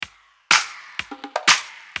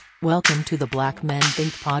Welcome to the Black Men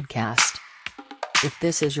Think podcast. If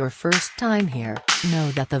this is your first time here,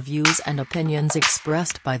 know that the views and opinions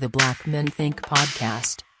expressed by the Black Men Think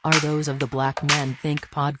podcast are those of the Black Men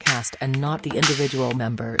Think podcast and not the individual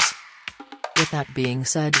members. With that being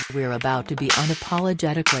said, we're about to be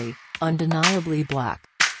unapologetically, undeniably black.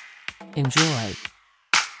 Enjoy.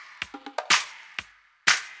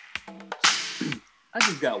 I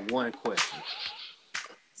just got one question.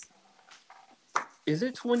 Is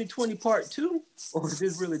it 2020 part 2 or is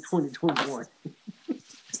this really 2021?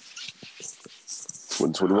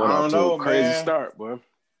 2021 off to a crazy start, boy.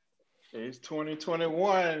 It's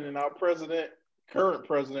 2021 and our current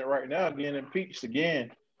president right now getting impeached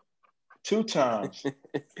again 2 times.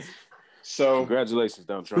 So congratulations,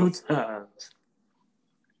 Donald Trump. 2 times.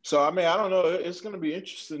 So I don't know. It's going to be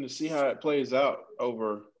interesting to see how it plays out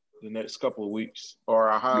over the next couple of weeks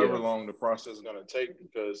or however long the process is going to take,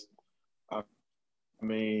 because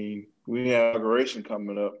we have inauguration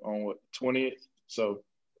coming up on 20th, so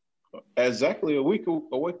exactly a week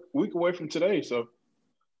away from today. So,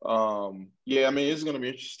 it's going to be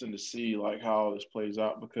interesting to see like how this plays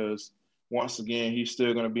out, because once again, he's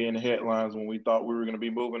still going to be in the headlines when we thought we were going to be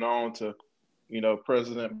moving on to,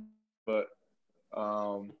 president. But,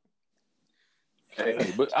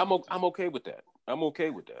 but I'm okay with that. I'm okay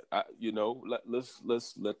with that.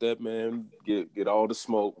 Let's let that man get all the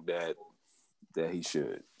smoke that he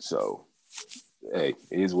should. So, hey,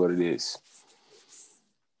 it is what it is.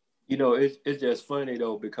 It's just funny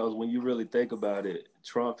though, because when you really think about it,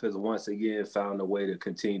 Trump has once again found a way to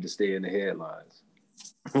continue to stay in the headlines.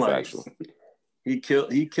 Factual. He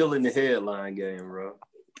killing the headline game, bro.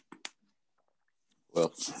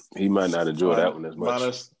 Well, he might not enjoy that one as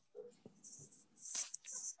much.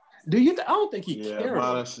 Do you? I don't think he cares.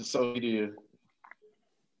 Minus the social media.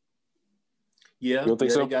 Yeah, you don't think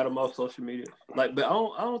so? They got him off social media. But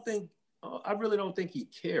I really don't think he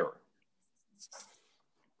cares.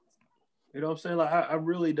 You know what I'm saying? I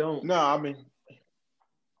really don't. No,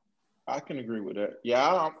 I can agree with that.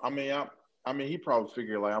 Yeah, he probably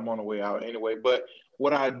figured like I'm on the way out anyway. But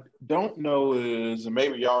what I don't know is, and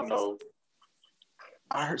maybe y'all know,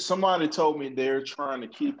 I heard somebody told me they're trying to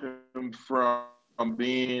keep him from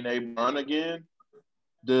being able to run again.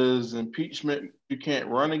 Does impeachment, you can't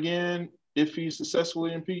run again if he's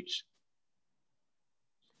successfully impeached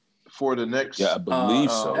for the next? Yeah, I believe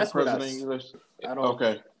so. That's president.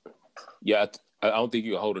 Okay. Yeah, I don't think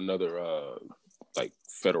you hold another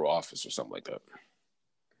federal office or something like that.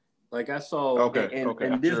 Like I saw,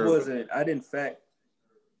 and this wasn't. I didn't fact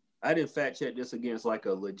check this against like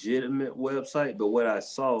a legitimate website, but what I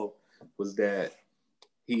saw was that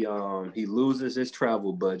he loses his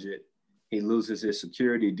travel budget, he loses his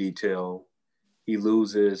security detail, he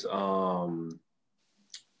loses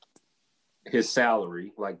his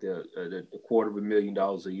salary, like the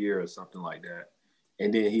 $250,000 a year or something like that.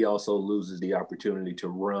 And then he also loses the opportunity to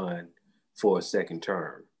run for a second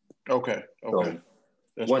term. Okay. So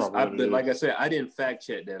but like I said, I didn't fact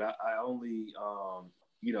check that. I only,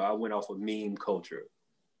 I went off of meme culture.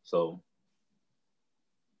 So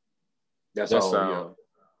that's all.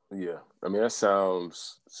 Yeah. That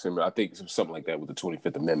sounds similar. I think something like that with the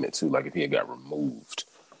 25th Amendment too. Like if he had got removed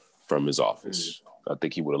from his office, I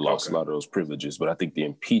think he would have lost a lot of those privileges. But I think the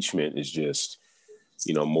impeachment is just,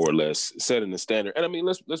 more or less setting the standard. And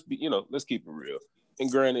let's keep it real.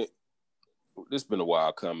 And granted, this has been a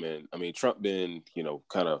while coming. Trump been,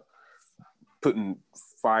 kind of putting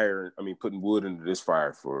wood into this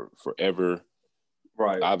fire for forever.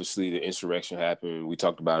 Right. Obviously, the insurrection happened. We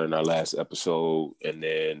talked about it in our last episode. And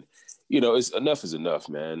then, it's enough is enough,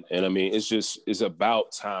 man. And it's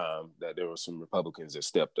about time that there were some Republicans that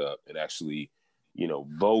stepped up and actually,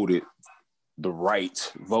 voted the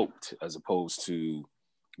right vote as opposed to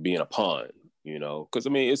being a pawn, because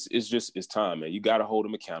it's time, man. You got to hold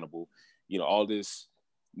them accountable. All this,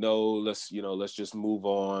 no, let's just move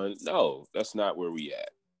on. No, that's not where we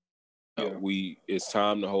at. It's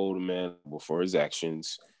time to hold a man for his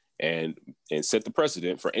actions and set the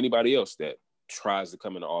precedent for anybody else that tries to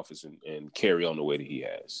come into office and carry on the way that he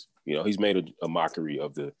has. He's made a mockery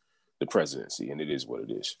of the presidency, and it is what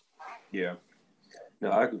it is. Yeah.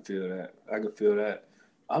 No, I can feel that.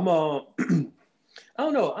 I'm I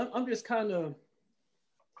don't know. I'm just kind of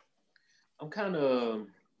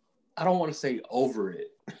I don't want to say over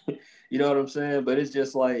it. You know what I'm saying? But it's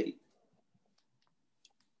just like,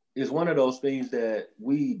 it's one of those things that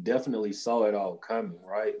we definitely saw it all coming,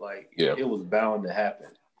 right? Like, It was bound to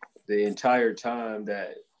happen. The entire time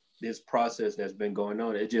that this process has been going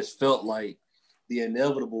on, it just felt like the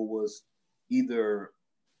inevitable was either,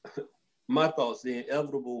 my thoughts, the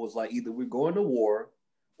inevitable was like either we're going to war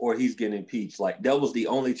or he's getting impeached. Like that was the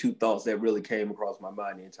only two thoughts that really came across my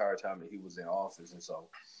mind the entire time that he was in office. And so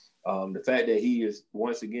the fact that he is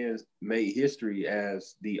once again made history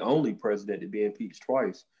as the only president to be impeached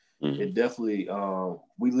twice, it definitely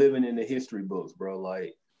we living in the history books, bro.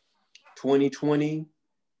 Like 2020.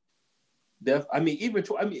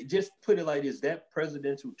 Just put it like this: that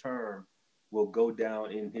presidential term will go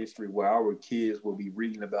down in history, where our kids will be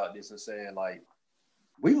reading about this and saying, like,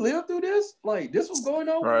 we lived through this. Like, this was going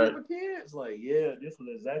on when we were kids. Like, yeah, this was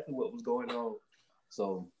exactly what was going on.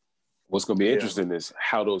 So, what's going to be interesting is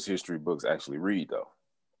how those history books actually read, though,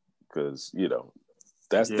 because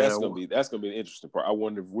that's going to be the interesting part. I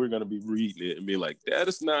wonder if we're going to be reading it and be like,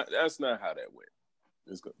 that's not how that went.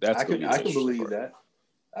 I can believe that.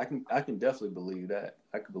 I can definitely believe that.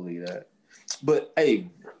 I can believe that. But hey,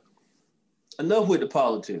 enough with the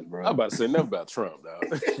politics, bro. I'm about to say enough about Trump, dog.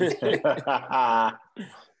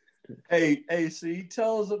 Hey, see,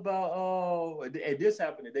 tell us about and this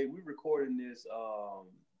happened today. We recording this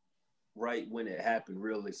right when it happened,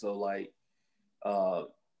 really. So like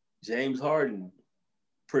James Harden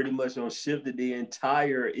pretty much shifted the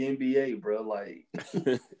entire NBA, bro. Like,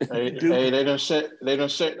 they done shut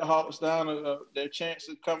the Hawks down. Their chance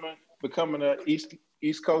of becoming a East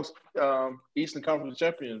Coast Eastern Conference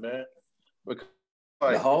champions, man. Because,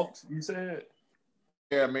 like, the Hawks, you said?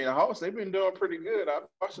 Yeah, I mean the Hawks, they've been doing pretty good. I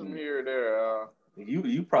watched them here or there.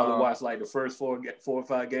 You probably watched like the first four or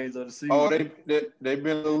 5 games of the season. Oh, they've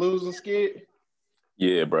been a losing skid.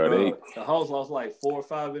 Yeah, bro. The Hawks lost like 4 or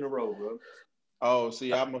 5 in a row, bro. Oh,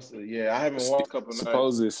 see, I haven't watched a couple.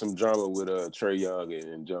 Supposedly there's some drama with Trae Young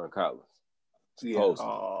and John Collins. Yeah.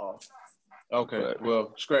 Oh, okay.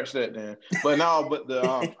 Well, scratch that then. But no,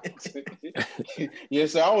 the yeah.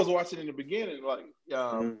 So I was watching in the beginning, like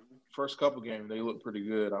first couple games, they looked pretty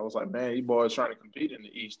good. I was like, man, these boys trying to compete in the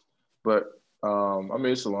East. But I mean,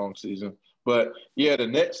 it's a long season. But yeah, the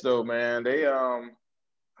Nets though, man, they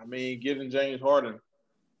getting James Harden.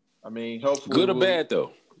 I mean, hopefully good or bad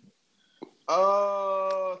though.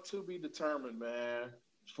 To be determined, man.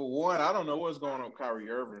 For one, I don't know what's going on with Kyrie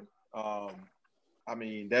Irving. I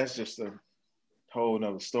mean, that's just a whole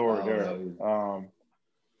nother story there.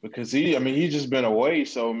 Because he's just been away,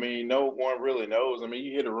 so I mean, no one really knows. I mean,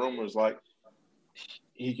 you hear the rumors like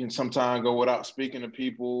he can sometimes go without speaking to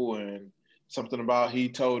people, and something about he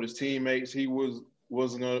told his teammates he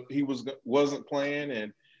wasn't playing,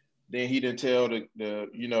 and then he didn't tell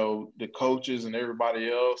the coaches and everybody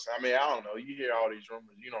else. I mean, I don't know. You hear all these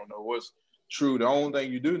rumors. You don't know what's true. The only thing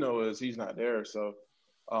you do know is he's not there. So,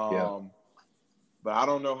 but I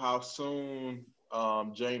don't know how soon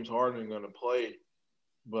James Harden is going to play.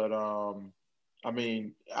 But I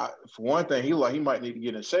mean, for one thing, he might need to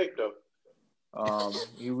get in shape though.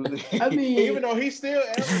 He was. I mean, even though he's still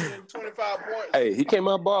averaging 25 points. Hey, he came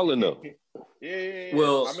out balling though. Yeah.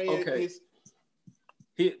 Well, I mean, okay.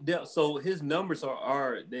 So his numbers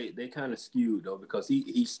are they kind of skewed though, because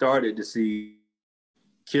he started to see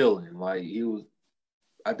killing. Like he was,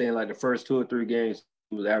 I think like the first 2 or 3 games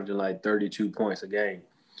he was averaging like 32 points a game,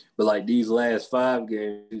 but like these last 5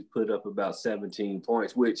 games he's put up about 17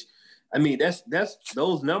 points, which I mean that's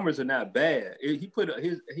those numbers are not bad. He put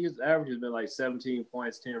his average has been like 17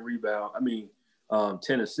 points, 10 rebounds.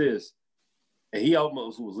 10 assists, and he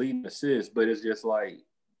almost was leading assists, but it's just like.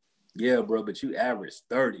 Yeah, bro, but you averaged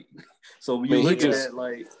 30. So when you look at that,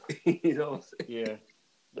 like, you know. Yeah.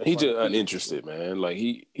 He just uninterested, man. Like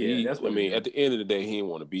at the end of the day, he didn't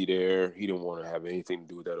want to be there. He didn't want to have anything to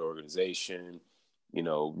do with that organization. You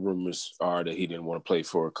know, rumors are that he didn't want to play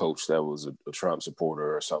for a coach that was a Trump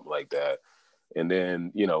supporter or something like that. And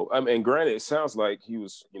then, granted, it sounds like he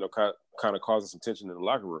was, kind of causing some tension in the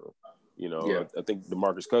locker room. I think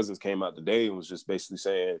DeMarcus Cousins came out today and was just basically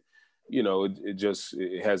saying,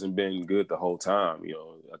 it hasn't been good the whole time.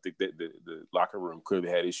 I think that the locker room could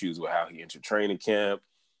have had issues with how he entered training camp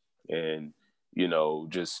and,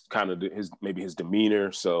 just kind of his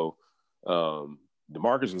demeanor. So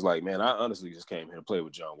DeMarcus was like, man, I honestly just came here to play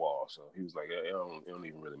with John Wall. So he was like, it don't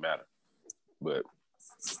even really matter. But,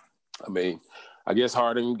 I mean, I guess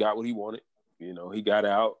Harden got what he wanted. He got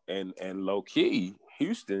out and low-key,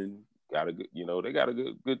 Houston got a good, they got a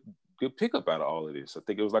good pickup out of all of this. I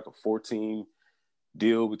think it was like a 14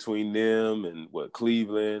 deal between them and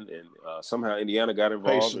Cleveland, and somehow Indiana got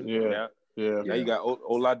involved. Now you got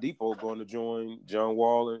Oladipo going to join John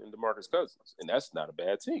Wall and DeMarcus Cousins, and that's not a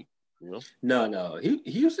bad team. No.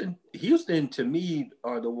 Houston to me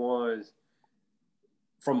are the ones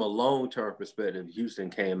from a long-term perspective. Houston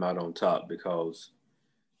came out on top because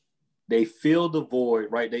they filled the void,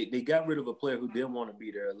 right? They got rid of a player who didn't want to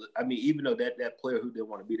be there. I mean, even though that player who didn't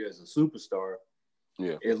want to be there is a superstar,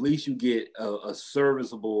 at least you get a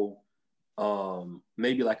serviceable,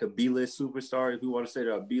 maybe like a B-list superstar, if you want to say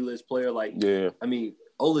they're a B-list player. Like, I mean,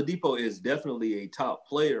 Oladipo is definitely a top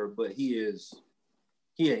player, but he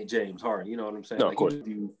ain't James Harden. You know what I'm saying? No, like, of course.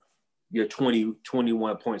 You're 20,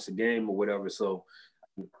 21 points a game or whatever. So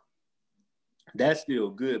that's still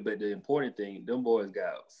good. But the important thing, them boys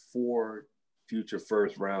got 4 future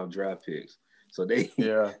first round draft picks. So they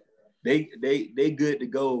good to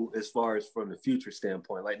go as far as from the future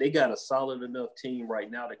standpoint. Like, they got a solid enough team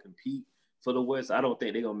right now to compete for the West. I don't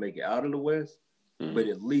think they're gonna make it out of the West, but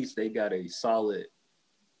at least they got a solid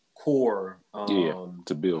core to build.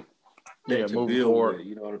 To build forward. With,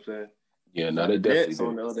 you know what I'm saying? Yeah, no, they definitely Nets,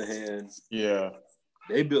 on the other hand,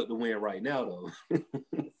 they built the win right now though.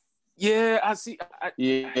 Yeah, I see.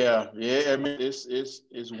 Yeah. I mean,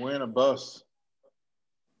 it's win or bust.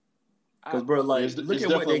 Because, bro, like, look at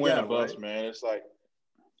what they got, bust, right? Man. It's like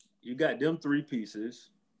you got them 3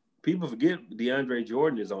 pieces. People forget DeAndre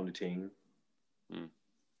Jordan is on the team.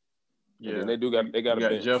 Yeah, and they got a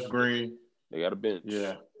bench. Jeff Green. They got a bench.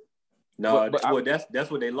 Yeah. No, that's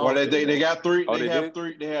what they lost. Well, they got 3.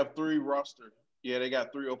 They have 3 roster. Yeah, they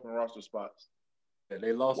got 3 open roster spots. Yeah,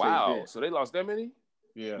 they lost. Wow, so they lost that many?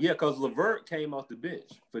 Yeah, because LeVert came off the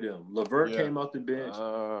bench for them. LeVert came off the bench.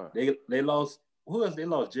 They lost. Who else? They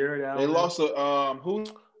lost Jared Allen. They lost who?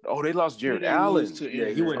 Oh, they lost Jared Allen. Yeah,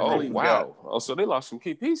 he went. Oh, wow. Oh, so they lost some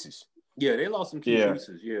key pieces. Yeah, they lost some key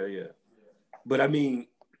pieces. Yeah. But I mean,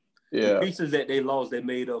 the pieces that they lost, they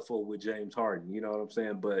made up for with James Harden. You know what I'm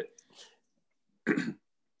saying? But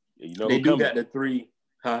they do got the 3,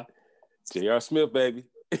 huh? J.R. Smith, baby.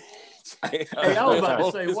 Hey, I was about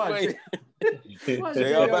to say, watch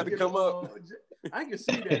J.R. about to come up. I can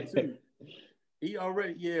see that too. He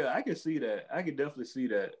already, I can see that. I can definitely see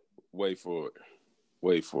that. Wait for it.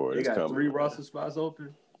 They got 3 roster spots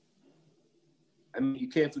open. I mean, you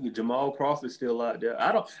can't forget Jamal Crawford's still out there.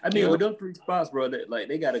 With them 3 spots, bro,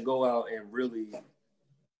 they got to go out and really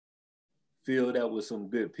fill that with some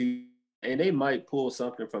good people. And they might pull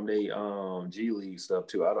something from their G League stuff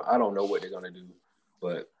too. I don't know what they're gonna do,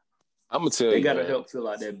 but I'm gonna tell you, they gotta help fill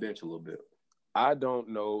out that bench a little bit. I don't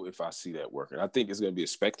know if I see that working. I think it's gonna be a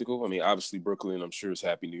spectacle. I mean, obviously Brooklyn, I'm sure, is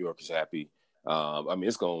happy. New York is happy. I mean,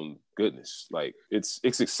 it's going goodness. Like, it's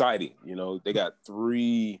exciting. You know, they got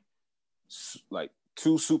 3, like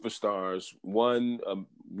 2 superstars, one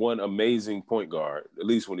amazing point guard, at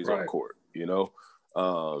least when he's on court. You know,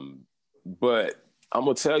 but I'm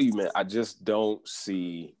gonna tell you, man, I just don't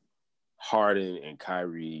see Harden and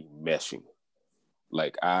Kyrie meshing.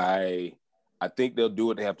 Like, I think they'll do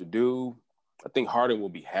what they have to do. I think Harden will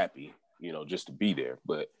be happy, you know, just to be there.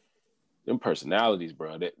 But them personalities,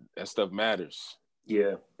 bro, that stuff matters.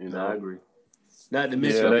 Yeah, you know, I agree. Not to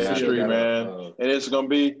mention, that's true, man. And it's gonna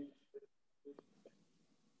be.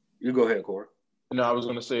 You go ahead, Corey. No, I was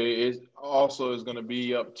gonna say it also is gonna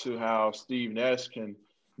be up to how Steve Nash can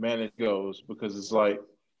manage goes, because it's like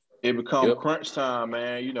it becomes crunch time,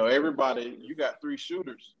 man. You know, everybody, you got 3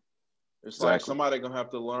 shooters. It's like somebody gonna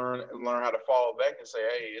have to learn how to fall back and say,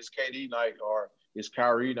 hey, it's KD night, or it's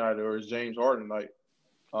Kyrie night, or it's James Harden night.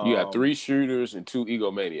 You got 3 shooters and 2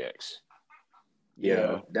 egomaniacs.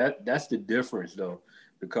 Yeah, that's the difference though,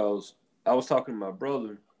 because I was talking to my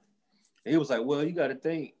brother, and he was like, well, you got to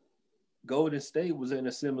think Golden State was in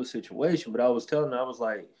a similar situation, but I was telling him, I was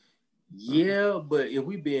like, yeah, but if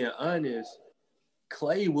we being honest,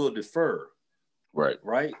 Clay will defer.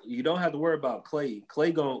 Right. You don't have to worry about Clay.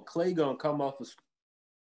 Clay gonna come off and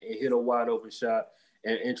hit a wide open shot.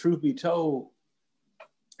 And truth be told,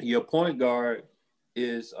 your point guard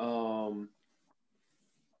is I'm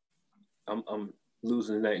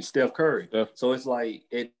losing the name, Steph Curry. Yeah. So it's like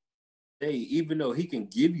even though he can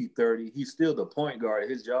give you 30, he's still the point guard.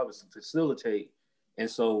 His job is to facilitate, and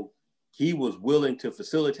so he was willing to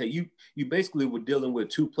facilitate. You basically were dealing with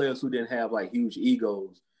 2 players who didn't have like huge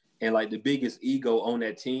egos. And like the biggest ego on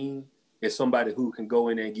that team is somebody who can go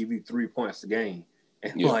in there and give you 3 points a game.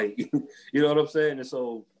 And like, you know what I'm saying? And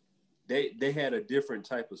so they had a different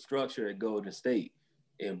type of structure at Golden State.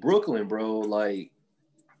 In Brooklyn, bro, like,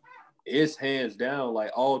 it's hands down,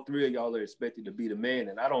 like, all 3 of y'all are expected to be the man.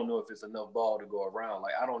 And I don't know if it's enough ball to go around.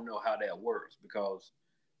 Like, I don't know how that works, because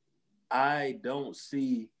I don't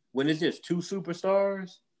see, when it's just 2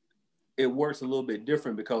 superstars, it works a little bit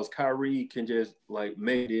different, because Kyrie can just like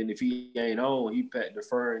make it, and if he ain't on, he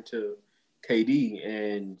deferring to KD.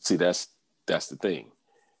 And see, that's the thing.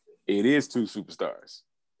 It is 2 superstars.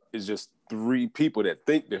 It's just 3 people that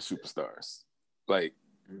think they're superstars. Like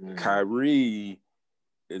Kyrie,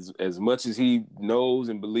 is as much as he knows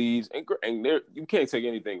and believes, and you can't take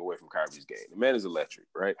anything away from Kyrie's game. The man is electric,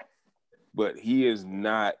 right? but he is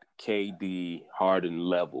not KD Harden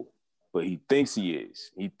level. But he thinks he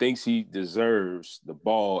is. He thinks he deserves the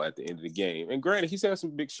ball at the end of the game. And granted, he's had some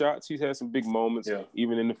big shots. He's had some big moments,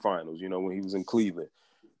 even in the finals, when he was in Cleveland.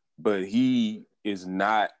 But he is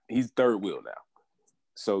not – he's third wheel now.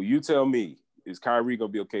 So you tell me, is Kyrie going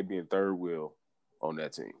to be okay being third wheel on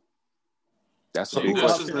that team? That's a big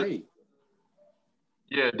question.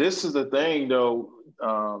 This is the thing, though,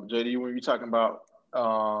 JD, when you're talking about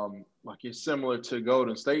like it's similar to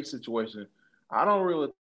Golden State situation. I don't really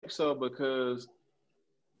think so, because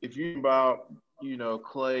if you about,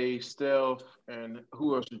 Clay, Steph, and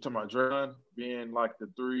who else you're talking about, Draymond being like the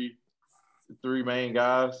three main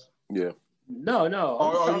guys. Yeah. No.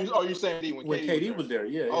 Are you saying when KD was there?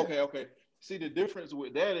 Yeah. Okay. See, the difference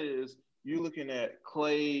with that is you're looking at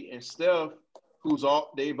Clay and Steph,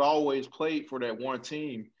 they've always played for that one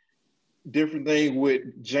team. Different thing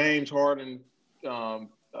with James Harden,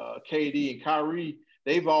 KD, and Kyrie.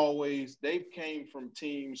 They've came from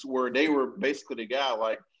teams where they were basically the guy.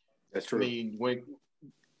 Like, that's true. I mean,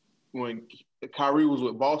 when Kyrie was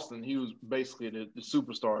with Boston, he was basically the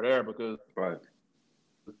superstar there, because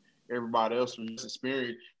everybody else was just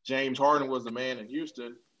experienced. James Harden was the man in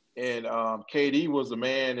Houston, and KD was the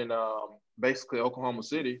man in basically Oklahoma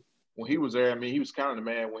City when he was there. I mean, he was kind of the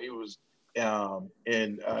man when he was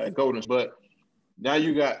in Golden. But now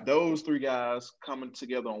you got those three guys coming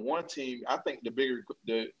together on one team. I think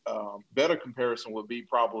the better comparison would be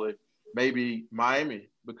probably maybe Miami,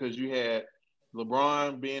 because you had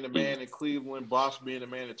LeBron being the man in Cleveland, Bosh being the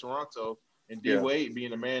man in Toronto, and D Wade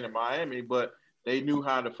being the man in Miami. But they knew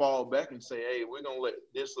how to fall back and say, hey, we're going to let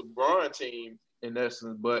this LeBron team, in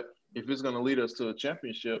essence, but if it's going to lead us to a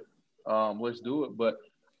championship, let's do it. But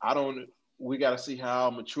we got to see how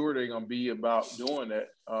mature they're going to be about doing that.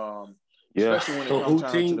 Especially when it comes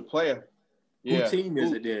time to the player. Who team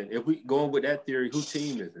is it then? If we going with that theory, who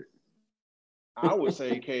team is it? I would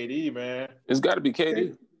say KD, man. It's got to be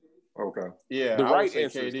KD. Okay. Yeah. The right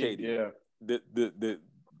answer is KD. Yeah.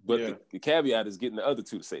 The caveat is getting the other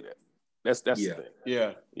two to say that. That's the thing.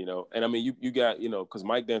 Yeah. And I mean, you got, because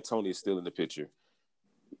Mike D'Antoni is still in the picture.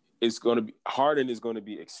 Harden is going to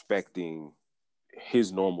be expecting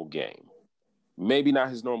his normal game. Maybe not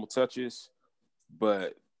his normal touches,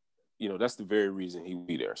 but, that's the very reason he will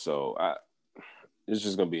be there. So it's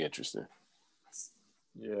just going to be interesting.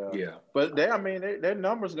 Yeah. But their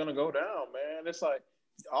numbers going to go down, man. It's like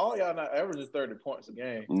all y'all not averaging 30 points a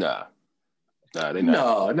game. Nah, they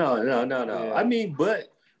not. No. Yeah. I mean,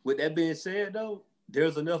 but with that being said, though,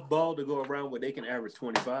 there's enough ball to go around where they can average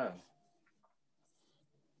 25.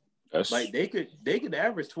 Like they could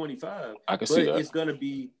average 25. I can see that. It's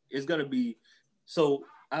gonna be. So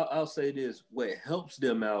I'll say this: what helps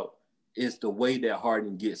them out is the way that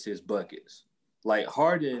Harden gets his buckets. Like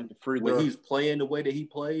Harden, when he's playing the way that he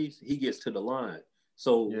plays, he gets to the line.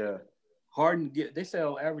 So Harden they say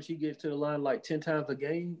on average he gets to the line like 10 times a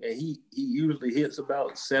game, and he usually hits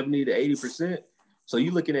about 70 to 80%. So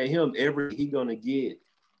you're looking at him, he gonna get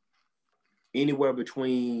anywhere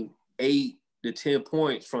between 8 to 10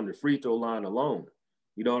 points from the free throw line alone.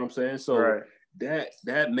 You know what I'm saying? So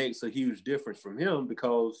that makes a huge difference from him,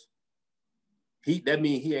 because that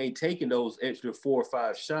means he ain't taking those extra 4 or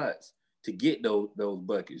 5 shots to get those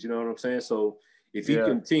buckets. You know what I'm saying? So if he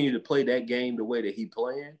continue to play that game the way that he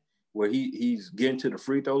playing, where he's getting to the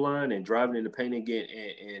free throw line and driving in the paint again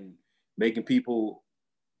and making people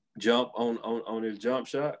jump on his jump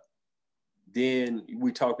shot, then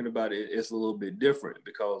we're talking about it's a little bit different,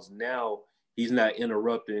 because now he's not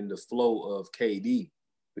interrupting the flow of KD,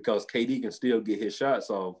 because KD can still get his shots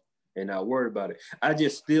off and not worry about it. I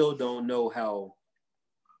just still don't know how.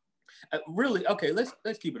 Really, okay, let's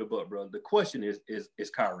keep it a buck, bro. The question is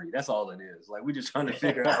Kyrie. That's all it is. Like, we're just trying to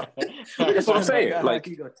figure out. That's what I'm saying.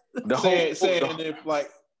 Like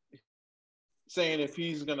saying if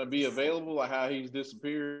he's gonna be available, like how he's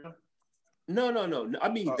disappeared. No. I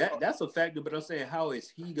mean that's a factor, but I'm saying how is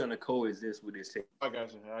he gonna coexist with his team? I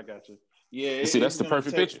got you. Yeah. See, that's the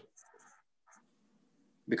perfect picture.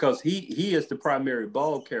 Because he is the primary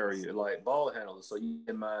ball carrier, like ball handler. So you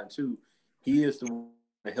in mind too, he is the one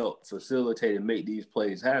to help facilitate and make these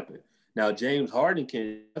plays happen. Now James Harden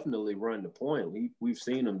can definitely run the point. We've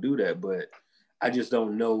seen him do that, but I just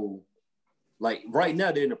don't know. Like right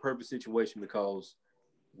now, they're in a perfect situation because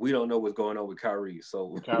we don't know what's going on with Kyrie.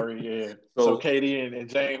 So So KD and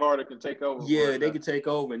James Harden can take over. Yeah, they can take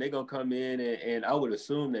over, and they're gonna come in, and I would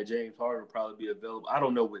assume that James Harden will probably be available. I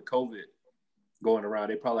don't know with COVID going around,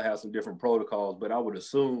 they probably have some different protocols, but I would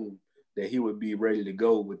assume that he would be ready to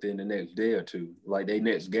go within the next day or two. Like their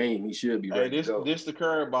next game, he should be ready to go. This the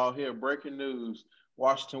curveball here. Breaking news.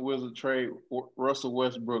 Washington Wizards trade Russell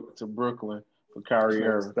Westbrook to Brooklyn for Kyrie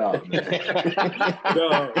Irving. Stop, man.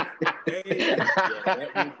 No, hey, that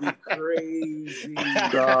would be crazy.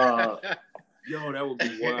 Stop. Yo, that would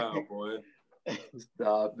be wild, boy.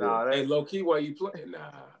 Stop. Hey, low key, why you playing?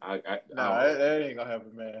 That ain't gonna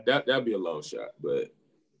happen, man. That'd be a long shot, but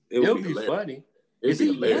it would be funny.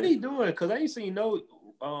 What he doing? Because I ain't seen no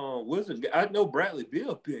Wizards. I know Bradley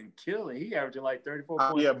Beal been killing. He averaging like 34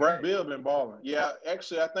 points. Yeah, Bradley Beal been balling. Yeah,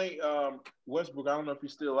 actually, I think Westbrook. I don't know if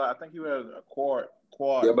he's still out. I think he had a quad.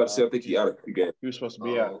 Yeah, I'm about to say I think he out of the game. He was supposed to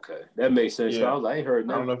be out. Okay, that makes sense. Yeah. I ain't heard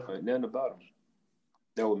nothing about him.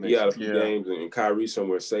 That would make sense. He out of few games, and Kyrie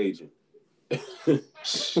somewhere saging.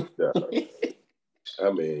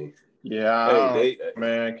 I mean,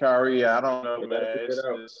 man, Kyrie, I don't know, man.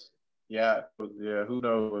 Who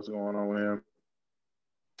knows what's going on with him?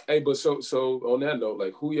 Hey, but so on that note,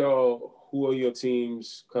 like, who are your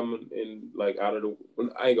teams coming in, like, out of the?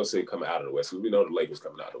 I ain't gonna say coming out of the West because we know the Lakers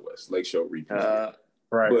coming out of the West. Lake Show repeat.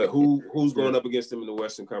 Right. But who's going up against them in the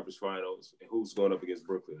Western Conference Finals, and who's going up against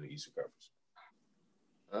Brooklyn in the Eastern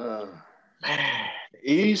Conference?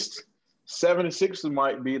 East 76ers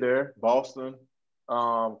might be there. Boston.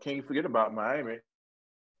 Can't you forget about Miami?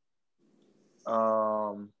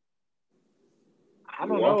 I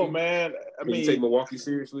don't know, man. I mean, you take Milwaukee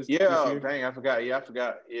seriously? Yeah, dang, I forgot. Yeah,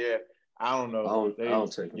 I don't know. I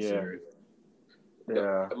don't take them serious.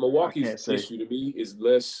 Yeah. Milwaukee's issue to me is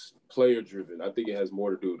less player driven. I think it has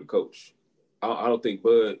more to do with the coach. I don't think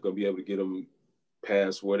Bud gonna be able to get them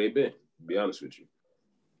past where they've been. To be honest with you.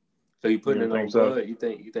 So you putting it on Bud? You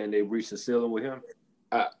think they reached the ceiling with him?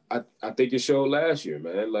 I think it showed last year,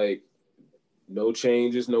 man. Like, no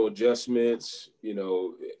changes, no adjustments. You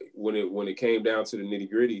know, when it came down to the nitty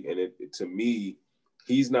gritty, and to me,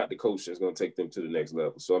 he's not the coach that's going to take them to the next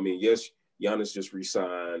level. So I mean, yes, Giannis just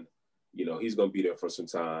re-signed. You know, he's going to be there for some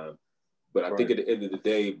time, but I think at the end of the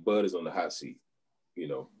day, Bud is on the hot seat. You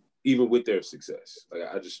know, even with their success, like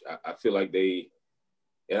I feel like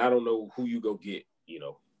and I don't know who you go get, you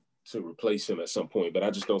know, to replace him at some point, but I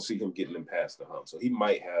just don't see him getting them past the hump. So he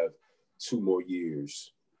might have 2 more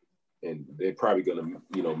years. And they're probably going to,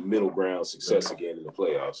 you know, middle ground success again in the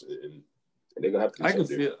playoffs, and they're gonna have to.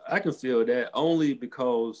 I can feel that only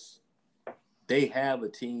because they have a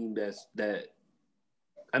team that.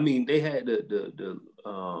 I mean, they had the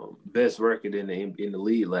best record in the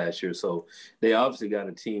league last year, so they obviously got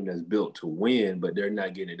a team that's built to win, but they're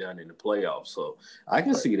not getting it done in the playoffs. So I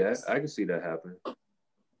can see that. I can see that happening.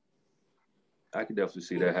 I can definitely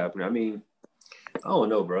see that happening. I mean, I don't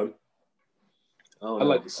know, bro. I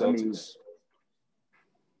like the Celtics.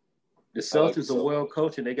 The Celtics are well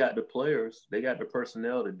coached, and they got the players. They got the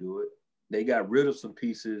personnel to do it. They got rid of some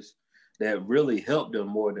pieces that really helped them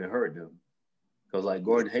more than hurt them. Because, like,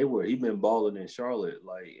 Gordon Hayward, he's been balling in Charlotte.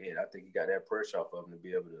 Like, and I think he got that pressure off of him to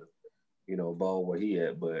be able to, you know, ball where he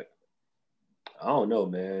at. But I don't know,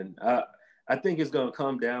 man. I think it's going to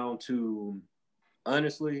come down to,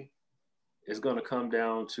 honestly, it's going to come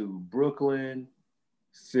down to Brooklyn,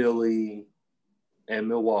 Philly, and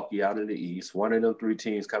Milwaukee out of the East. One of them 3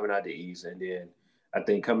 teams coming out the East. And then I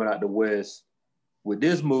think coming out the West with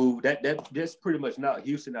this move, that's pretty much knocked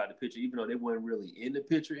Houston out the picture, even though they weren't really in the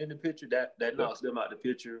picture, that knocks them out the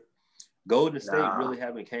picture. Golden State really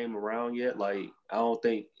haven't came around yet. Like, I don't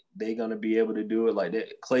think they're going to be able to do it like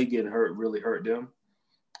that. Clay getting hurt really hurt them.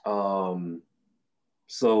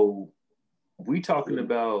 So we talking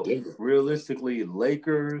about realistically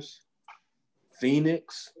Lakers,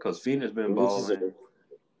 Phoenix, because Phoenix been balling.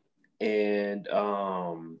 And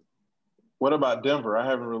what about Denver? I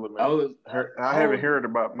haven't really haven't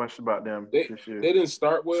heard much about them this year. They didn't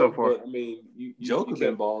start well so far. But, I mean, Joker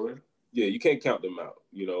been balling. Yeah, you can't count them out.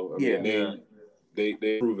 You know, I mean, they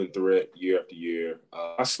proven threat year after year.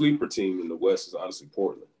 Our sleeper team in the West is honestly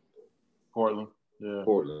Portland. Portland. I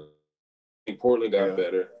think Portland got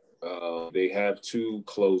better. They have 2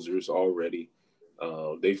 closers already.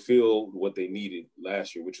 They filled what they needed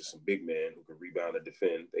last year, which is some big man who can rebound and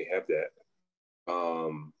defend. They have that.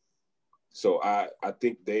 So I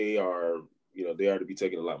think they are to be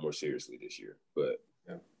taken a lot more seriously this year. But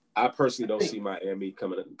I personally don't see Miami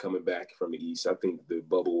coming back from the East. I think the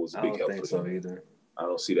bubble was a big help for them. I don't think so either. I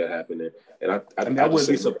don't see that happening. And I wouldn't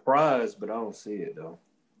be surprised, but I don't see it though.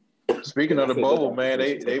 Speaking of the bubble, man,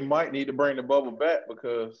 they might need to bring the bubble back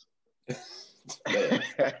because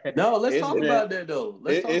no, let's talk about that though.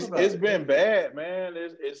 It's been bad, man.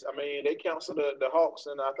 It's I mean, they canceled the Hawks,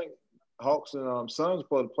 and I think Hawks and Suns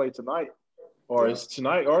play tonight, or it's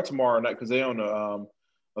tonight or tomorrow night because they on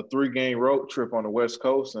a 3-game road trip on the West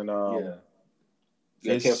Coast, and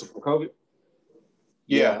they canceled for COVID.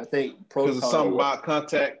 Yeah, I think because it's something about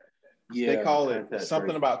contact. Yeah, they call it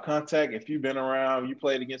something about contact. If you've been around, you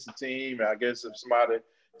played against a team. I guess if somebody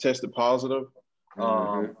tested positive,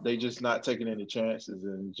 they just not taking any chances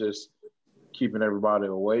and just keeping everybody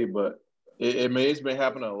away. But it's been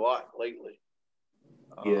happening a lot lately.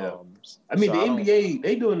 Yeah, I mean, the NBA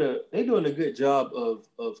they doing a good job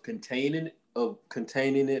of containing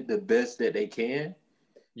it the best that they can.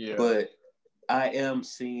 Yeah, but I am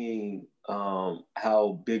seeing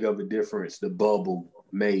how big of a difference the bubble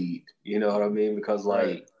made. You know what I mean? Because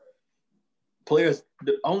players,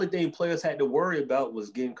 the only thing players had to worry about was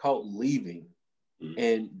getting caught leaving,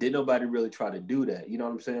 and did nobody really try to do that. You know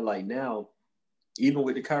what I'm saying? Like now, even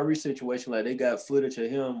with the Kyrie situation, like they got footage of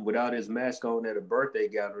him without his mask on at a birthday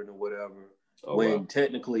gathering or whatever,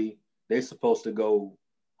 technically they're supposed to go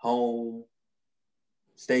home.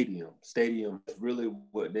 Stadium is really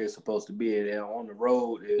what they're supposed to be, and on the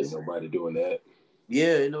road is ain't nobody doing that.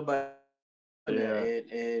 Yeah, ain't nobody doing that,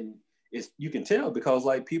 and it's you can tell because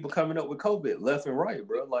like people coming up with COVID left and right,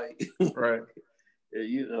 bro. Like right,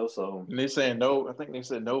 you know. So and they saying no. I think they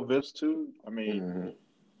said no VIPs too. I mean,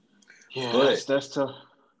 yeah, but that's tough.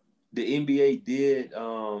 The NBA did.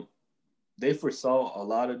 They foresaw a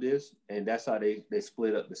lot of this, and that's how they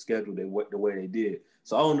split up the schedule. The way they did.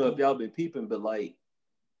 So I don't know if y'all been peeping, but like.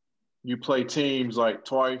 You play teams like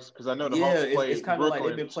twice because I know the Hawks play. It's kind of like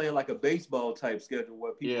they've been playing like a baseball type schedule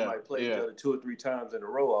where people might play each other 2 or 3 times in a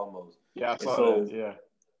row almost. Yeah, I saw that. Yeah,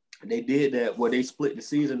 they did that where they split the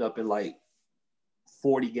season up in like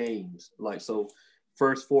 40 games. Like so,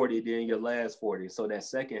 first 40, then your last 40. So that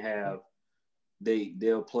second half,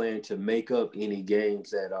 they'll plan to make up any games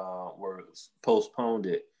that were postponed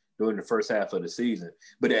during the first half of the season.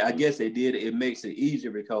 But I guess they did. It makes it easier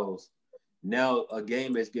because. Now a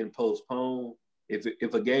game that's getting postponed, if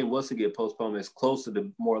a game was to get postponed, it's closer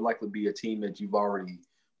to more likely be a team that you've already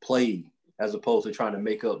played, as opposed to trying to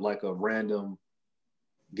make up like a random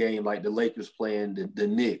game like the Lakers playing the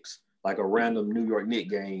Knicks, like a random New York Knicks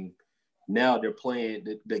game. Now they're playing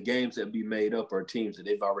the games that be made up are teams that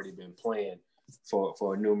they've already been playing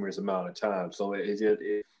for a numerous amount of time. So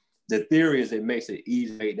the theory is it makes it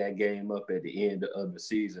easy to make that game up at the end of the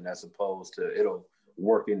season as opposed to it'll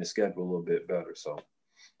work in the schedule a little bit better. So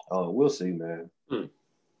we'll see, man.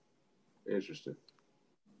 Interesting.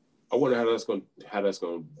 I wonder how that's going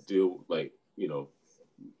to deal, like,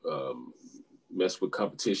 mess with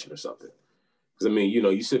competition or something. Because, I mean,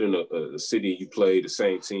 you sit in a city, you play the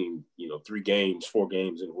same team, 4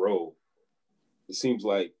 games in a row. It seems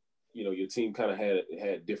like, your team kind of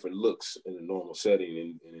had different looks in a normal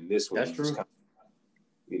setting. And in this one, that's true.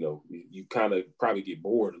 You kind of probably get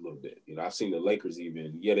bored a little bit. I've seen the Lakers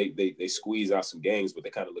even, they squeeze out some games, but they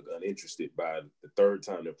kind of look uninterested by the third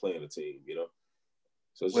time they're playing a team,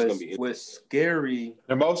 So it's just going to be what's scary.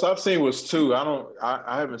 The most I've seen was 2.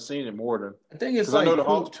 I haven't seen it more than. I think it's like I know the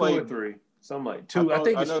Hawks 2 or 3, something like 2. I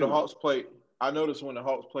think it's 2. The Hawks played. I noticed when the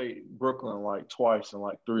Hawks played Brooklyn like twice in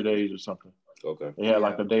like 3 days or something. Okay. They had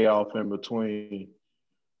like a day off in between.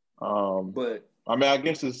 But I mean, I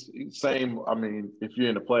guess it's same. I mean, if you're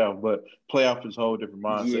in the playoff, but playoff is a whole different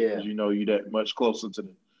mindset because you're that much closer to the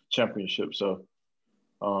championship. So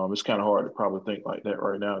it's kind of hard to probably think like that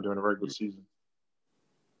right now during the regular season.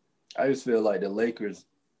 I just feel like the Lakers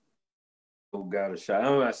got a shot.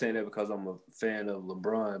 I'm not saying that because I'm a fan of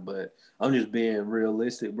LeBron, but I'm just being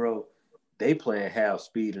realistic, bro. They playing half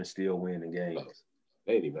speed and still winning games.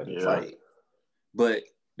 They ain't even fight. But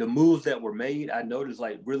the moves that were made, I noticed,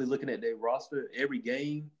 like, really looking at their roster, every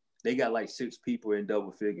game, they got like 6 people in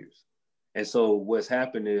double figures. And so what's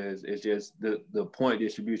happened is just the point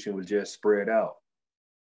distribution was just spread out.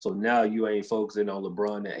 So now you ain't focusing on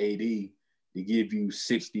LeBron and AD to give you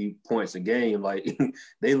 60 points a game. Like,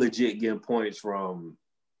 they legit getting points from,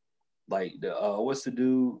 like, the what's the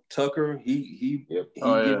dude? Tucker? He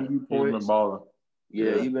giving you points. He's been balling.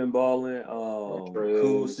 Yeah, he been balling.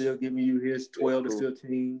 Cool still giving you his 12 to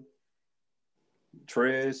 15.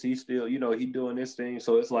 Trez, he still, he doing this thing.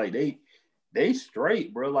 So it's like they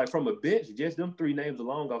straight, bro. Like from a bench, just them 3 names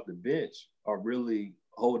along off the bench are really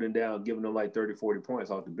holding down, giving them like 30, 40 points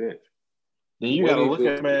off the bench. Then you got to look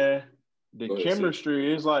at, man, the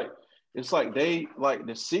chemistry is like, it's like they, like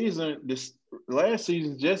this last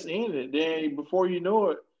season just ended. Then before you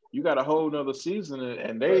know it, you got a whole nother season,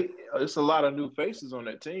 and it's a lot of new faces on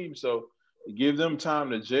that team. So give them time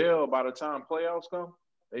to gel. By the time playoffs come,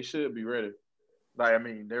 they should be ready. Like, I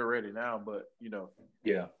mean, they're ready now, but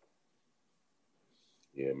Yeah.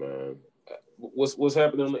 Yeah, man. What's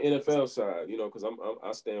happening on the NFL side? You know, because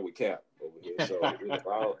I stand with Cap over here.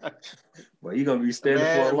 So well, you're gonna be standing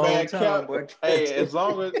for a long time, Cap, boy. Hey, as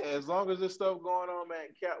long as this stuff going on, man,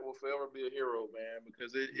 Cap will forever be a hero, man,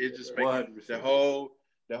 because it just makes the whole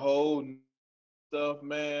stuff,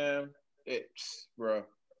 man. Bro,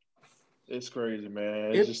 it's crazy,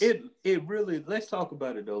 man. It really. Let's talk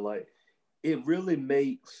about it though. Like, it really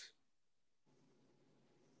makes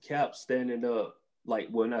Cap standing up. Like,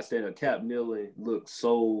 well, not standing up, Cap kneeling look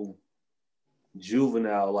so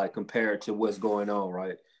juvenile, like, compared to what's going on,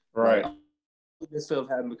 right? Right. Like, this stuff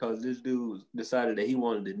happened because this dude decided that he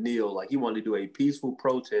wanted to kneel, like he wanted to do a peaceful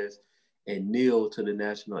protest and kneel to the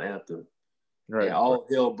national anthem. Right. And all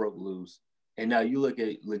hell broke loose. And now you look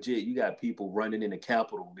at legit, you got people running in the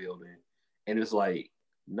Capitol building. And it's like,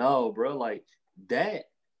 no, bro, like that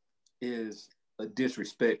is a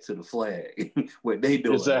disrespect to the flag. What they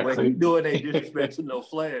doing? Exactly. What he doing ain't disrespect to no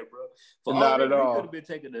flag, bro. For not at all. He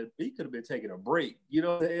could have been taking a break. You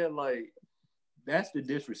know what I'm saying? Like, that's the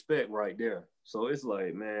disrespect right there. So it's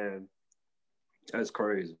like, man, that's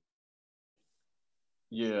crazy.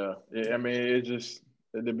 Yeah. I mean, it just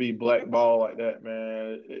to be blackballed like that,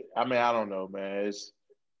 man. I don't know, man. It's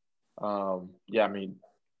yeah, I mean,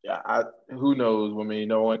 who knows? I mean,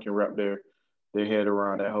 no one can wrap their head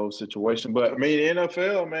around that whole situation. But I mean, the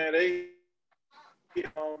NFL, man, they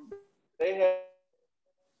have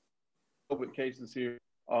COVID cases here.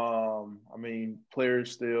 I mean,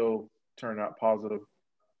 players still turn out positive.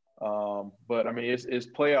 But I mean, it's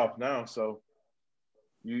playoff now, so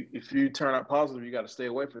if you turn out positive, you got to stay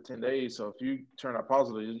away for 10 days. So if you turn out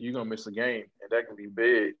positive, you're gonna miss a game, and that can be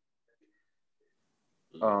big.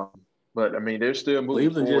 But I mean, they're still moving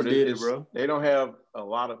Cleveland forward. Just did it, bro. They don't have a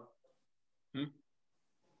lot of.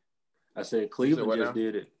 I said Cleveland just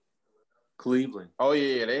did it. Cleveland. Oh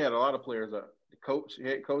yeah, they had a lot of players up. The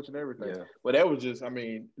head coach, and everything. Yeah. But that was just, I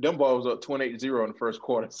mean, them balls up 28-0 in the first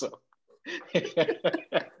quarter. So.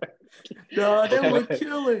 No, they were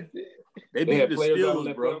killing. They beat the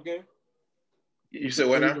Steelers, bro. Game? You said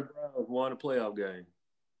what now? The Browns won a playoff game.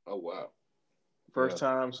 Oh wow! First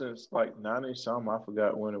time since like 90-something. I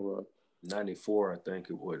forgot when it was. 94, I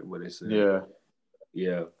think it was what they said.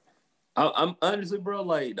 Yeah. I'm honestly, bro.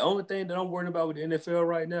 Like, the only thing that I'm worried about with the NFL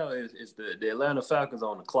right now is the Atlanta Falcons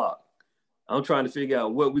on the clock. I'm trying to figure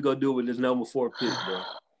out what we gonna do with this number 4 pick, bro.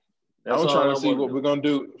 I'm trying to see what we're gonna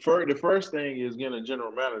do. The first thing is getting a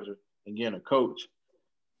general manager and getting a coach.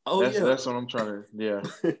 Oh, that's what I'm trying to. Yeah.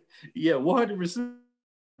 Yeah, 100%.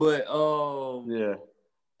 But yeah,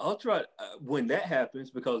 I'll try when that happens,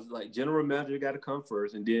 because like general manager got to come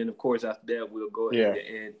first, and then of course after that we'll go ahead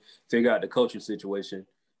and figure out the coaching situation.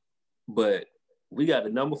 But we got the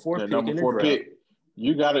number 4 pick in the draft. Pick.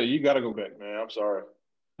 You gotta go back, man. I'm sorry.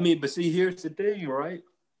 I mean, but see, here's the thing, right?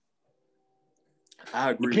 I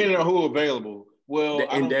agree. Depending on who available. Well,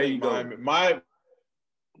 and there you go.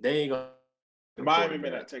 They ain't gonna. Miami may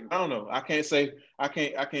not take. I don't know. I can't say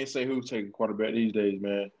who's taking quarterback these days,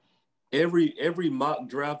 man. Every mock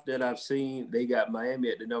draft that I've seen, they got Miami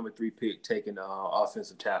at the number 3 pick taking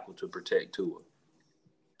offensive tackle to protect Tua.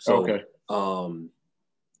 So, okay.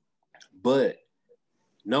 But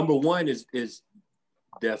number 1 is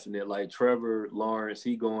definite. Like Trevor Lawrence,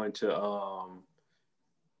 he going to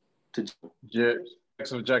Jets.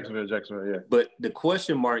 Jacksonville, yeah. But the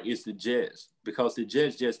question mark is the Jets, because the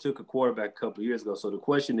Jets just took a quarterback a couple of years ago. So the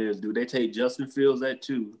question is, do they take Justin Fields at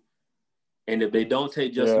 2? And if they don't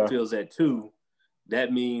take Justin Fields at 2,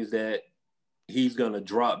 that means that he's going to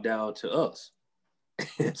drop down to us.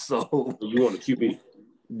 So you want a QB?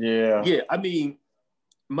 Yeah. Yeah, I mean,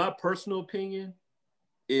 my personal opinion,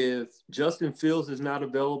 if Justin Fields is not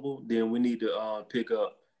available, then we need to pick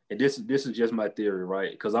up. And this is just my theory,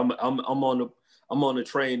 right? Because I'm on the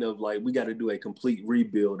train of like, we got to do a complete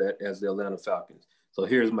rebuild as the Atlanta Falcons. So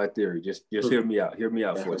here's my theory. Just hear me out. Hear me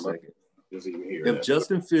out for a second. If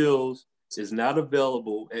Justin Fields is not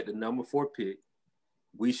available at the number 4 pick,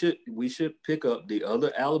 we should pick up the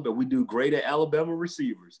other Alabama. We do great at Alabama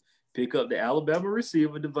receivers. Pick up the Alabama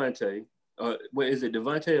receiver, Devontae. What is it,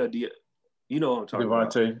 Devontae or you know what I'm talking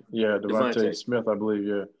about? Devontae Smith, I believe,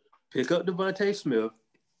 yeah. Pick up Devontae Smith.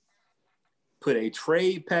 Put a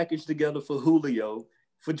trade package together for Julio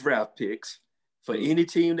for draft picks for any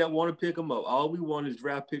team that want to pick him up. All we want is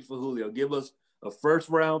draft picks for Julio. Give us a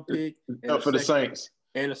first-round pick for the Saints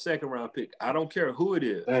and a second-round pick. I don't care who it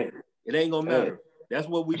is. Dang. It ain't gonna matter. That's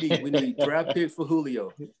what we need. We need draft picks for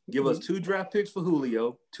Julio. Give us 2 draft picks for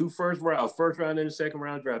Julio, 2 first round and a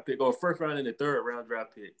second-round draft pick, or a first round and a third-round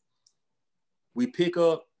draft pick. We pick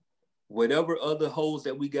up whatever other holes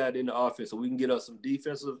that we got in the offense, so we can get us some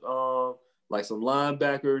defensive like some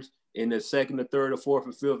linebackers in the second, or third, or fourth,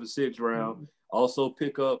 or fifth, or sixth round. Also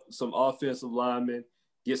pick up some offensive linemen,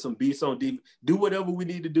 get some beats on defense. Do whatever we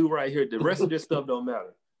need to do right here. The rest of this stuff don't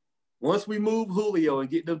matter. Once we move Julio and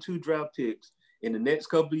get them 2 draft picks in the next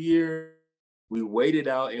couple of years, we wait it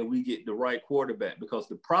out and we get the right quarterback. Because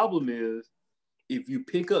the problem is, if you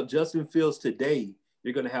pick up Justin Fields today,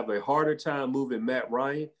 you're going to have a harder time moving Matt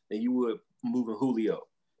Ryan than you would moving Julio.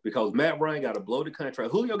 Because Matt Ryan got to blow the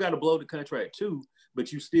contract. Julio got to blow the contract too,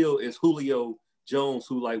 but you still is Julio Jones,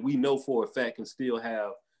 who like we know for a fact can still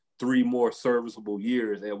have 3 more serviceable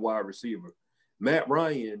years at wide receiver. Matt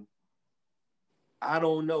Ryan, I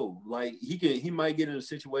don't know. Like he might get in a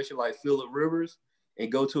situation like Phillip Rivers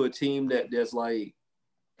and go to a team that's like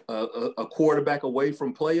a quarterback away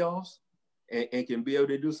from playoffs and can be able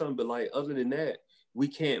to do something. But like other than that, we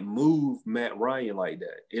can't move Matt Ryan like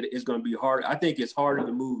that. It's going to be hard. I think it's harder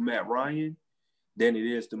to move Matt Ryan than it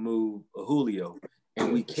is to move Julio.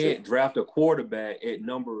 And we can't draft a quarterback at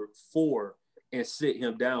number 4 and sit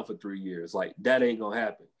him down for 3 years. Like that ain't gonna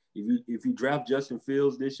happen. If you draft Justin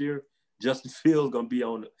Fields this year, Justin Fields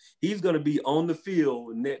he's gonna be on the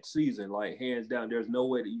field next season, like hands down. There's no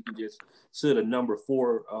way that you can just sit a number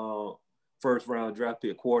 4 first round draft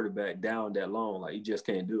pick quarterback down that long. Like you just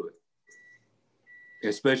can't do it.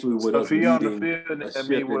 Especially with us needing a shift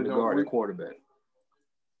in the guard at quarterback.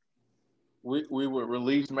 We would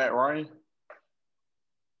release Matt Ryan.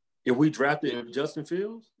 If we drafted Justin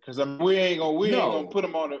Fields, because I mean, we ain't gonna put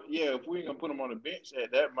him on the if we ain't gonna put him on the bench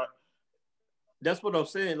at that much. That's what I'm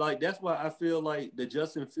saying. Like that's why I feel like the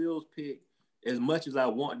Justin Fields pick, as much as I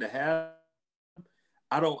want to have,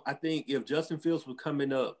 I think if Justin Fields was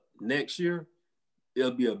coming up next year,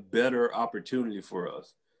 it'll be a better opportunity for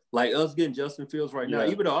us. Like us getting Justin Fields right now,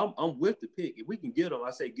 even though I'm with the pick, if we can get him,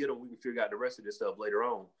 I say get him. We can figure out the rest of this stuff later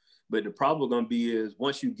on. But the problem gonna be is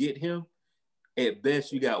once you get him, at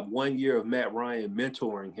best, you got 1 year of Matt Ryan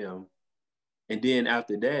mentoring him. And then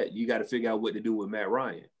after that, you got to figure out what to do with Matt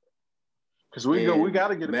Ryan. Because we got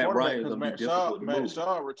to get a quarterback because Matt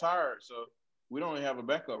Shaw retired. So we don't even have a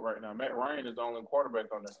backup right now. Matt Ryan is the only quarterback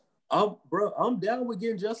on there. I'm down with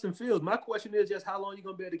getting Justin Fields. My question is just how long you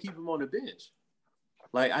going to be able to keep him on the bench?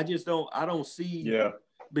 Like, I don't see. Yeah.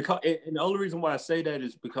 Because, and the only reason why I say that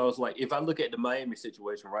is because, like, if I look at the Miami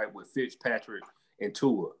situation, right, with Fitzpatrick and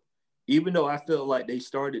Tua, even though I felt like they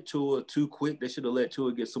started Tua too quick, they should have let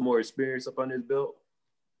Tua get some more experience up on his belt.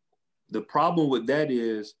 The problem with that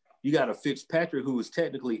is you got a Fitzpatrick who is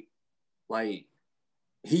technically, like,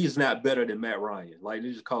 he's not better than Matt Ryan. Like,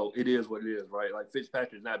 they just call it is what it is, right? Like,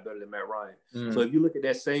 Fitzpatrick's not better than Matt Ryan. So if you look at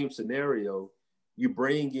that same scenario, you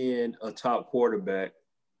bring in a top quarterback,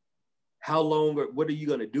 how long or what are you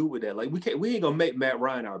going to do with that? Like, we ain't going to make Matt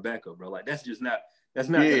Ryan our backup, bro. Like, that's not that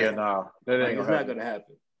ain't it's not going to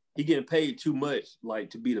happen. He getting paid too much, like,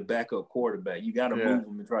 to be the backup quarterback. You got to move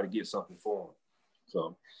him and try to get something for him.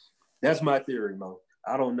 So that's my theory, Mo.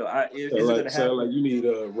 I don't know. Sound like you need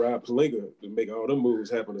Rob Pelinka to make all them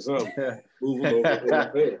moves happen or something. Move them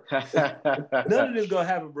over. None of this gonna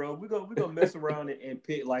happen, bro. We're gonna mess around and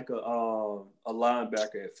pick like a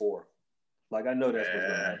linebacker at 4. Like I know that's what's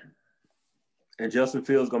gonna happen. And Justin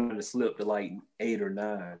Fields gonna slip to like 8 or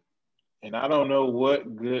 9. And I don't know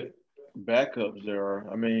what good backups there are.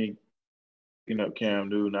 I mean, Cam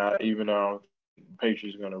Newton, not even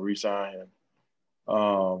Patriots going to re-sign him.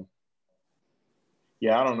 I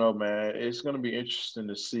don't know, man. It's going to be interesting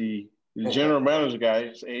to see. The general manager guy,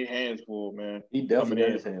 his hands full, man. He definitely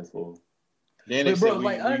has his hands full. But bro,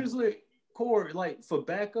 honestly, Corey, like for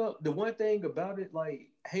backup, the one thing about it, like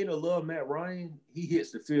hate or love Matt Ryan, he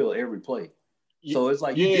hits the field every play. So it's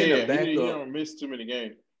like you getting a backup. He don't miss too many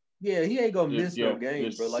games. Yeah, he ain't gonna miss no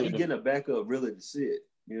games, but like he getting a backup really to sit.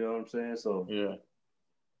 You know what I'm saying? So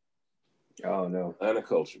I don't know. And the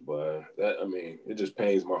culture, boy. It just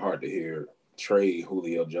pains my heart to hear trade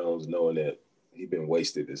Julio Jones, knowing that he been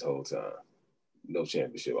wasted this whole time. No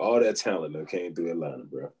championship. All that talent that came through Atlanta,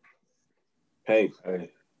 bro. Painful.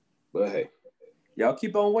 Hey. But hey. Y'all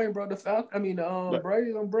keep on waiting, bro. The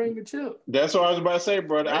Braves gonna bring a chip. That's what I was about to say,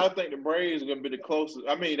 brother. I think the Braves are gonna be the closest.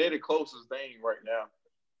 I mean, they're the closest thing right now.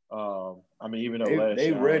 Even though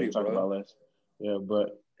they ready, bro.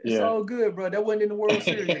 But it's all good, bro. That wasn't in the World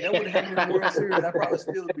Series. That would have happened in the World Series. I probably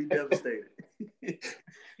still be devastated. If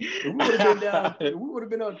we would have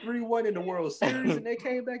been on 3-1 in the World Series and they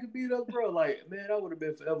came back and beat us, bro. Like, man, I would have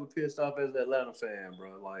been forever pissed off as an Atlanta fan,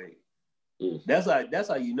 bro. Like, that's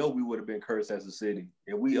how you know we would have been cursed as a city.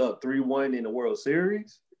 If we up 3-1 in the World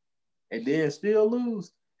Series and then still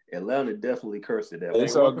lose, Atlanta definitely cursed it that way.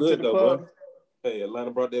 It's all good though, bro. Hey, Atlanta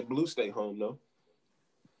brought that blue state home, though.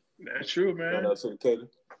 That's true, man. Shout out to the Cater.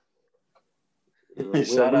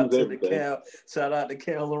 Shout out to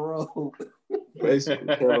Cal Road.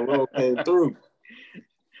 Basically, Cal Road came through.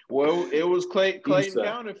 Well, it was Clayton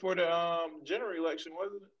County for the general election,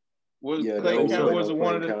 wasn't it? Clayton County was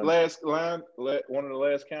one of the last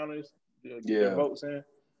counties to get votes in.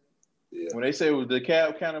 Yeah. When they said it was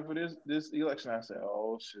DeKalb County for this election, I said,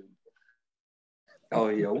 "Oh shit." Oh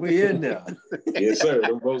yeah, we in there. Yes, sir.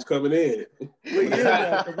 Them votes coming in. We in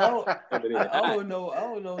there. I don't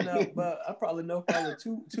know now, but I probably know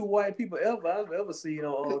two white people I've ever seen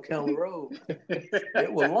on Keller Road. They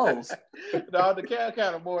were lost. No, DeKalb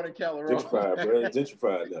County more than Keller Road. Gentrified, bro.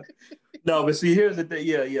 Gentrified now. No, but see, here's the thing.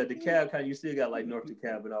 Yeah, DeKalb County. You still got like North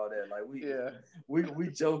DeKalb and all that. Like we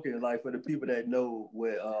joking like for the people that know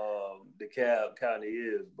what DeKalb County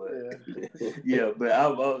is, but but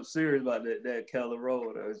I'm serious about that Keller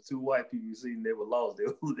Road. There's two white people you seen. They were lost. They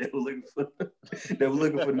were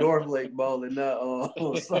looking for North Lake Ball and not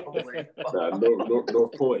South Lake Ball.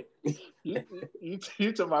 North Point. You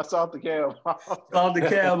talking about South DeKalb? South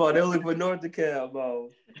DeKalb Ball. They were looking for North DeKalb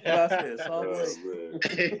Ball. I said South Lake.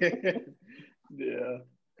 Yeah,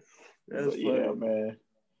 that's funny. Yeah, man.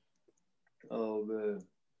 Oh man.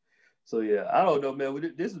 So yeah, I don't know,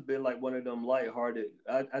 man. This has been like one of them lighthearted.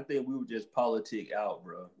 I think we were just politic out,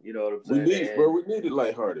 bro. You know what I'm saying? We need it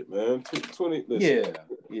lighthearted, man.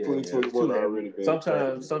 2021 already been.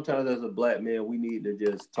 Sometimes as a black man, we need to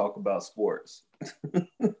just talk about sports.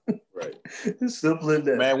 Right. It's simple as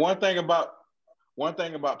that. Man, one thing about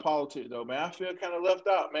politics though, man, I feel kind of left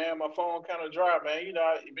out, man. My phone kind of dry, man. You know,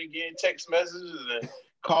 I've been getting text messages and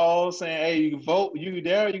calls saying, "Hey, you can vote. You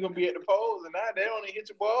there? You gonna be at the polls?" And now they only hit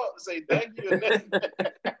your ball up to say thank you.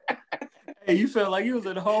 Hey, you felt like you was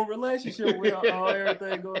in a whole relationship with all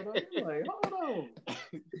everything going on. You're like, hold on.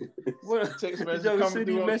 What text message coming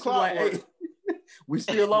through on the clock? Like, hey, we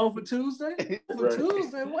still on for Tuesday?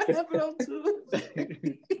 Tuesday? What happened on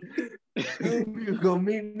Tuesday? You gonna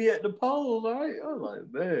meet me at the polls, all right? I'm like,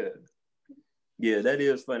 man. Yeah, that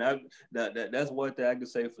is funny. That's one thing I can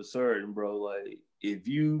say for certain, bro. Like, if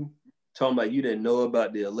you talking about you didn't know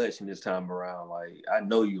about the election this time around, like, I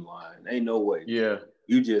know you lying. Ain't no way. Yeah.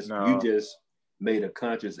 You just made a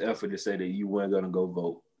conscious effort to say that you weren't gonna go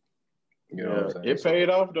vote. You know what I'm saying? It paid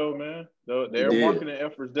off though, man. Their marketing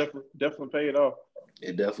efforts definitely paid off.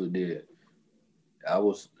 It definitely did. I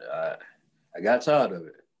got tired of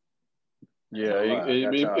it. Yeah,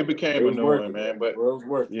 it became annoying, man. But it was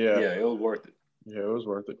worth it. Yeah, it was worth it. Yeah, it was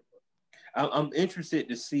worth it. I'm interested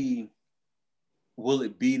to see, will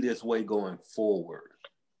it be this way going forward?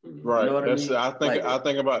 Right. You know what I mean? I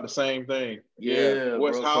think about the same thing. Yeah.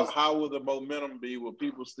 How will the momentum be? Will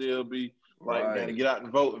people still be like, man, to get out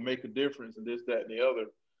and vote and make a difference and this, that, and the other?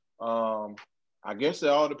 I guess it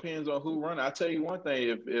all depends on who runs. I tell you one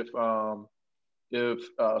thing: if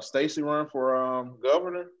Stacey run for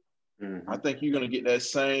governor, I think you're gonna get that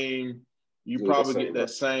same. You probably get that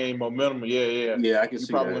same momentum. Yeah. Yeah, I can see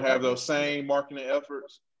that. You probably have those same marketing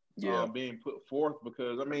efforts being put forth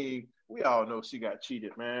because I mean, we all know she got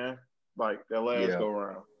cheated, man. Like that last go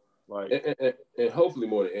around. Like and hopefully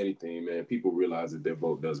more than anything, man, people realize that their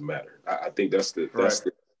vote does matter. I think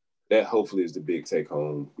that hopefully is the big take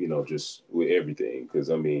home, you know, just with everything. Because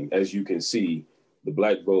I mean, as you can see, the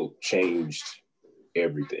black vote changed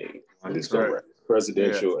everything. This go around,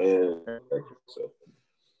 presidential and so.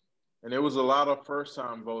 And there was a lot of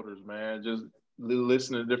first-time voters, man. Just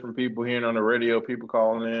listening to different people, hearing on the radio, people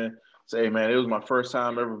calling in, say, man, it was my first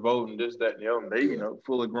time ever voting, this, that, and the other. They, you know,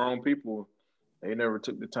 fully grown people, they never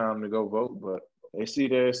took the time to go vote, but they see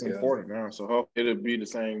that it's important now. So hopefully it'll be the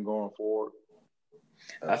same going forward.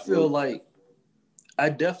 I feel like I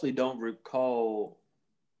definitely don't recall.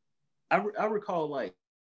 I recall like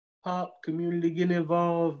pop community getting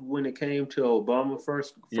involved when it came to Obama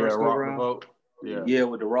first go around. Vote. Yeah,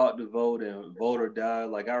 with the Rock the Vote and Vote or Die.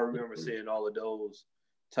 Like I remember seeing all of those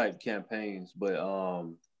type campaigns, but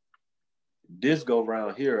this go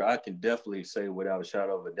round here, I can definitely say without a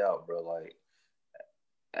shadow of a doubt, bro. Like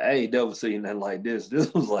I ain't never seen nothing like this.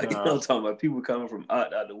 This was like I'm talking about people coming from out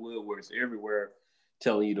the woodworks everywhere,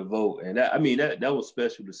 telling you to vote, and that was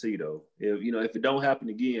special to see though. If it don't happen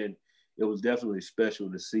again, it was definitely special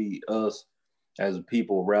to see us as a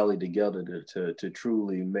people rally together to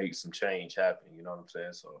truly make some change happen. You know what I'm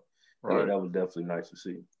saying? So that was definitely nice to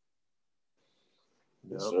see.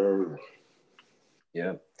 Yes, sir.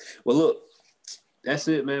 Yeah. Well, look, that's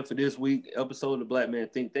it, man, for this week episode of the Black Man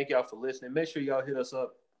Think. Thank y'all for listening. Make sure y'all hit us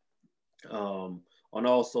up on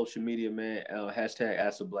all social media, man. Hashtag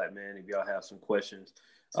Ask the Black Man if y'all have some questions.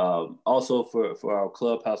 Also for our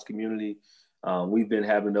Clubhouse community, we've been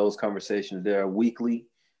having those conversations there weekly.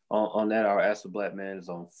 on that, our Ask the Black Man is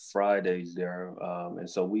on Fridays there, and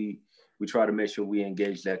so we try to make sure we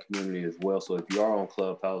engage that community as well. So if you are on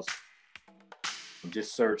Clubhouse,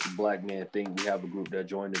 just search Black Men Think. We have a group there.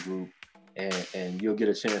 Join the group, and you'll get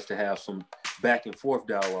a chance to have some back and forth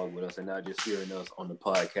dialogue with us, and not just hearing us on the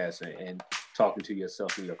podcast and talking to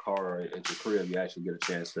yourself in your car or at your crib. You actually get a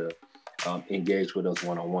chance to engage with us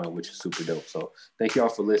one-on-one, which is super dope. So thank y'all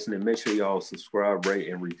for listening. Make sure y'all subscribe, rate,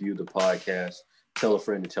 and review the podcast. Tell a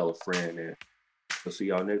friend to tell a friend, and we'll see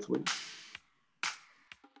y'all next week.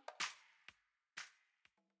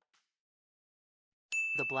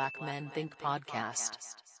 The Black Men Think Podcast.